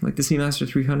big, like the Seamaster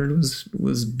 300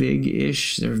 was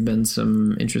big-ish. There have been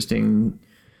some interesting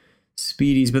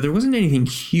speedies, but there wasn't anything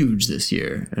huge this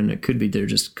year, and it could be they're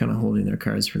just kind of holding their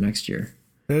cards for next year.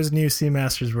 Those new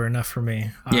Seamasters were enough for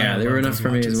me. Yeah, they were enough for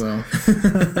me as well.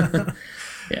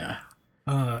 Yeah.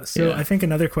 I think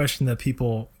another question that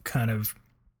people kind of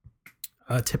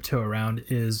tiptoe around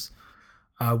is,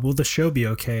 will the show be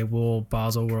okay? Will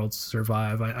Basel World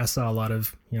survive? I saw a lot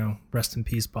of, rest in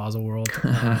peace Basel World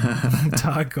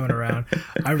talk going around.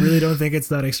 I really don't think it's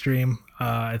that extreme.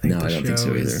 I think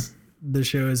the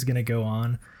show is going to go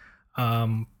on.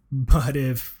 But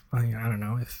if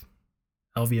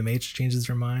LVMH changes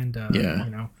their mind,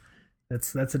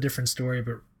 that's a different story.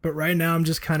 But right now I'm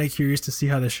just kind of curious to see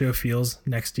how the show feels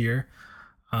next year.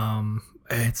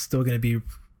 It's still going to be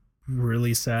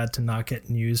really sad to not get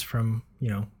news from,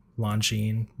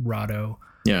 Longines, Rahdo.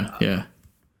 Yeah.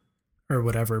 Or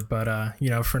whatever. But,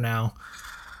 for now,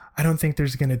 I don't think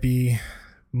there's going to be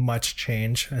much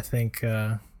change. I think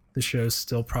the show's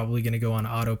still probably going to go on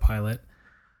autopilot.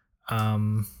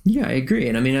 Yeah, I agree.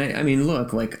 And I mean,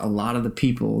 look, like a lot of the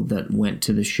people that went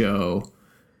to the show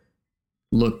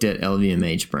looked at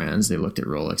LVMH brands, they looked at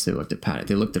Rolex, they looked at Patek,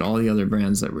 they looked at all the other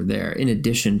brands that were there in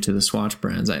addition to the Swatch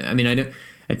brands.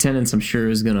 Attendance I'm sure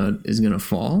is gonna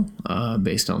fall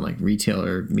based on like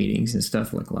retailer meetings and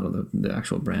stuff. Like a lot of the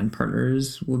actual brand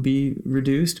partners will be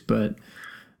reduced, but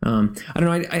I don't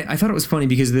know. I thought it was funny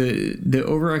because the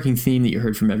overarching theme that you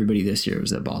heard from everybody this year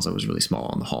was that Basel was really small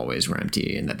and the hallways were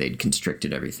empty and that they'd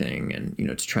constricted everything and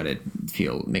to try to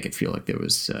make it feel like there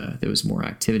was more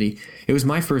activity. It was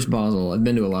my first Basel. I've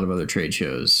been to a lot of other trade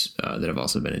shows that have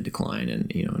also been in decline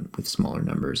and with smaller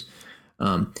numbers.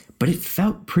 But it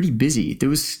felt pretty busy. There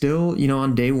was still,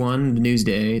 on day one, the news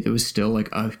day, there was still like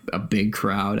a big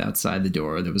crowd outside the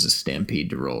door. There was a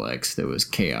stampede to Rolex. There was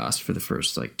chaos for the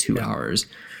first like 2 hours.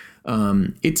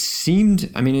 It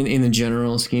seemed, in the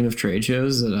general scheme of trade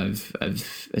shows that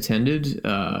I've attended,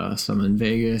 some in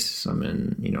Vegas, some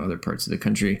in, other parts of the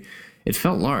country, it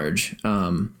felt large. I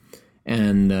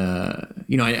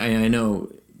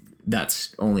know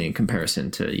that's only in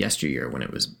comparison to yesteryear when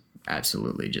it was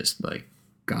absolutely just like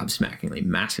gobsmackingly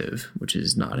massive, which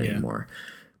is not anymore.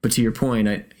 But to your point,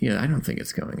 I don't think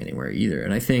it's going anywhere either.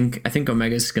 And I think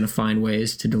Omega's going to find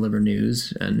ways to deliver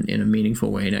news and in a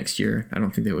meaningful way next year. I don't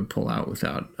think they would pull out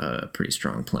without a pretty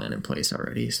strong plan in place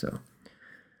already. So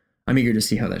I'm eager to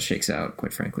see how that shakes out,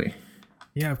 quite frankly.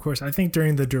 Yeah, of course. I think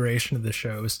during the duration of the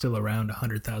show, it was still around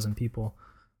 100,000 people.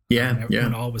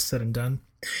 When all was said and done.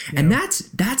 And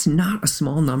that's not a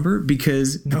small number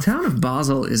because the town of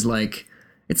Basel is like,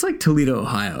 it's like Toledo,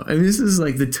 Ohio. This is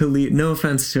like the Toledo, no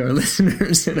offense to our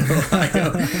listeners in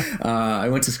Ohio. I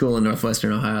went to school in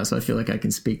Northwestern Ohio, so I feel like I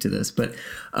can speak to this, but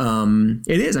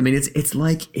it is.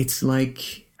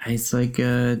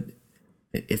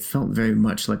 It felt very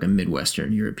much like a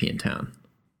Midwestern European town.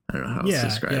 I don't know how else to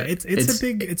describe it.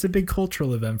 It's a big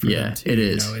cultural event for them too. It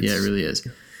is. It really is.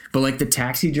 But like the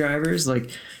taxi drivers, like,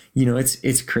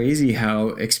 it's crazy how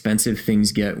expensive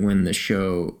things get when the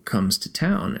show comes to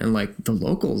town. And like the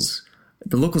locals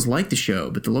like the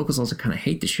show, but the locals also kind of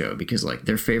hate the show because like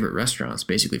their favorite restaurants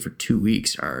basically for 2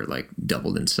 weeks are like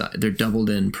doubled in size. They're doubled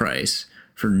in price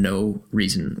for no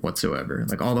reason whatsoever.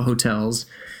 Like all the hotels,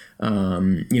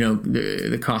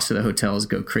 the cost of the hotels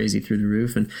go crazy through the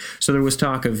roof. And so there was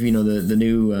talk of, the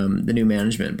new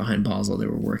management behind Basel. They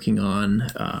were working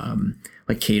on,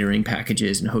 like catering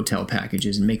packages and hotel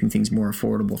packages and making things more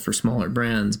affordable for smaller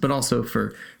brands, but also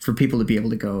for people to be able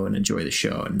to go and enjoy the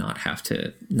show and not have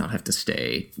to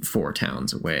stay 4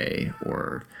 towns away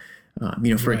or,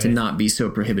 for it to not be so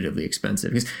prohibitively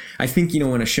expensive. Because I think,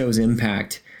 when a show's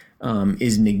impact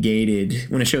is negated,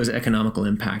 when a show's economical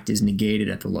impact is negated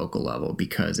at the local level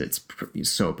because it's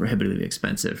so prohibitively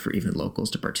expensive for even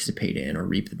locals to participate in or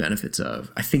reap the benefits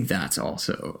of, I think that's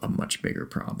also a much bigger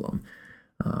problem.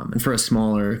 And for a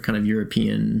smaller kind of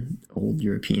old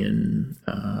European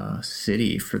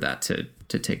city, for that to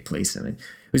take place in it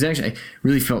was actually, I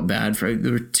really felt bad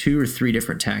there were 2 or 3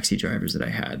 different taxi drivers that I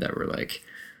had that were like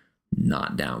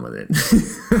not down with it,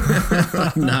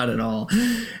 not at all.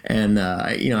 And,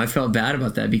 I felt bad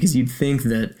about that because you'd think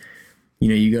that,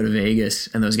 you go to Vegas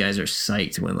and those guys are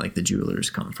psyched when like the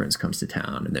Jewelers Conference comes to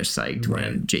town, and they're psyched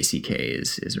when JCK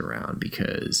is around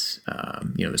because,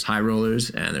 there's high rollers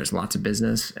and there's lots of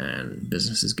business and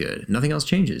business is good. Nothing else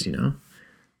changes,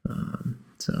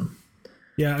 so.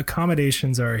 Yeah,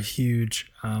 accommodations are a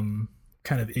huge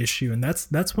kind of issue, and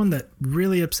that's one that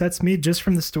really upsets me just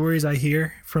from the stories I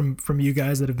hear from you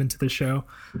guys that have been to the show.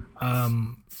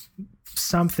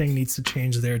 Something needs to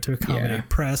change there to accommodate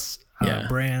press,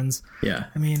 brands. Yeah,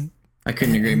 I mean, I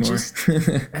couldn't agree more.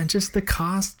 And just the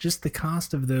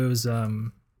cost of those,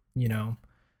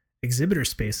 exhibitor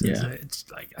spaces. Yeah. It's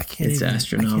like it's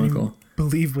astronomical.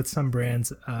 Believe what some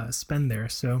brands spend there.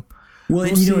 So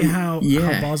we'll see how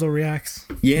Basel reacts.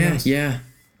 Yeah.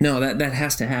 No, that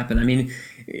has to happen. I mean,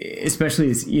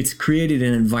 especially it's created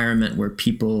an environment where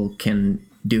people can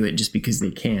do it just because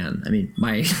they can. I mean,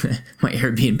 my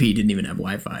Airbnb didn't even have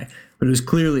Wi-Fi, but it was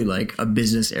clearly like a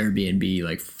business Airbnb,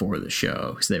 like for the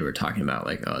show, because they were talking about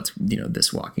like, oh, it's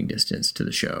this walking distance to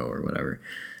the show or whatever.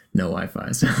 No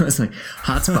Wi-Fi, so I was like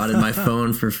hotspotted my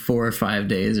phone for 4 or 5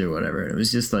 days or whatever. And it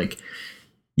was just like,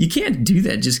 you can't do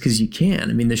that just because you can.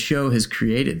 I mean, the show has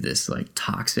created this like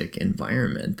toxic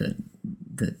environment that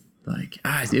like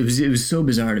it was so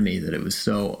bizarre to me that it was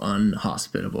so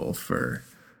unhospitable for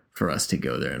us to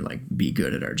go there and like be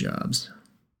good at our jobs.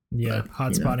 Yeah,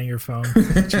 hotspotting your phone.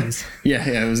 Jeez. Yeah,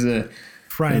 it was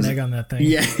fry an egg on that thing.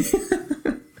 Yeah.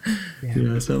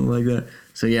 Yeah, something like that.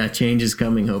 So yeah, change is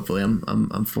coming. Hopefully,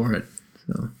 I'm for it.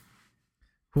 So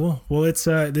cool. Well, it's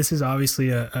this is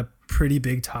obviously a pretty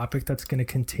big topic that's going to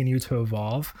continue to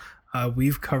evolve.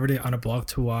 We've covered it on a blog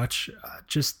to watch,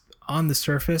 just on the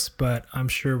surface, but I'm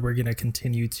sure we're going to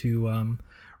continue to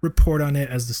report on it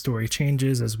as the story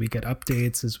changes, as we get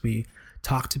updates, as we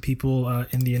talk to people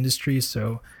in the industry.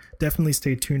 So definitely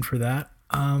stay tuned for that.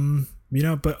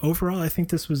 But overall, I think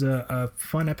this was a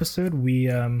fun episode. We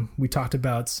talked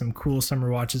about some cool summer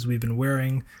watches we've been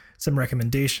wearing, some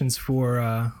recommendations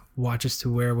for watches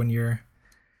to wear when you're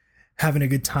having a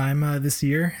good time this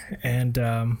year, and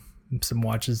some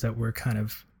watches that we're kind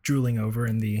of drooling over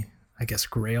in the, I guess,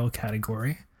 Grail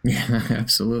category. Yeah,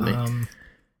 absolutely.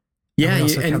 Yeah, we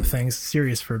also kept things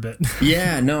serious for a bit.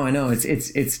 Yeah, no, I know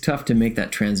it's tough to make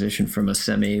that transition from a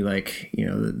semi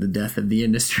the death of the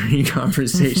industry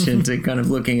conversation to kind of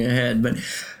looking ahead.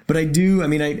 But I do. I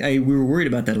mean, we were worried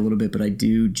about that a little bit, but I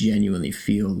do genuinely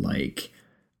feel like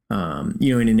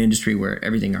in an industry where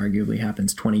everything arguably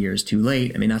happens 20 years too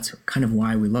late. I mean, that's kind of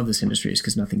why we love this industry, is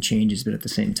because nothing changes, but at the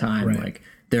same time, like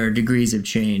there are degrees of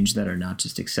change that are not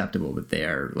just acceptable, but they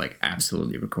are like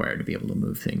absolutely required to be able to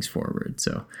move things forward.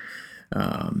 So.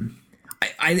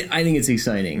 I think it's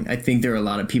exciting. I think there are a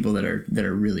lot of people that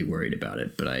are really worried about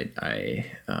it, but I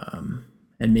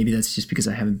and maybe that's just because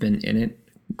I haven't been in it,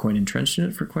 quite entrenched in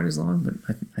it for quite as long.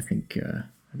 But I think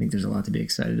there's a lot to be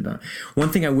excited about. One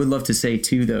thing I would love to say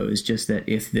too, though, is just that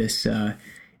if this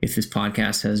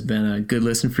podcast has been a good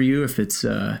listen for you, if it's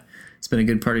been a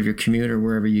good part of your commute or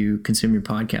wherever you consume your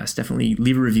podcast, definitely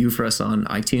leave a review for us on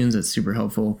iTunes. That's super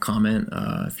helpful. Comment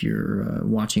if you're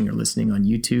watching or listening on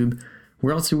YouTube.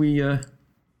 Where else are we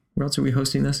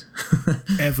hosting this?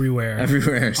 Everywhere.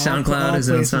 SoundCloud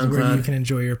is on SoundCloud. Where you can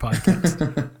enjoy your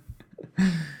podcast.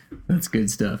 That's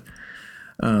good stuff.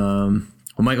 Well,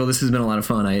 Michael, this has been a lot of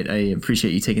fun. I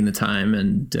appreciate you taking the time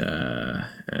and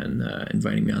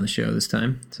inviting me on the show this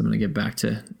time. So I'm going to get back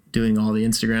to doing all the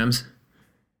Instagrams.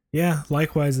 Yeah,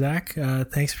 likewise, Zach.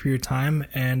 Thanks for your time,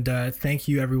 and thank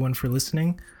you everyone for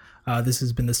listening. This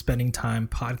has been the Spending Time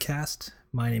podcast.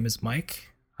 My name is Mike.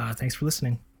 Thanks for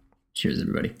listening. Cheers,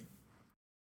 everybody.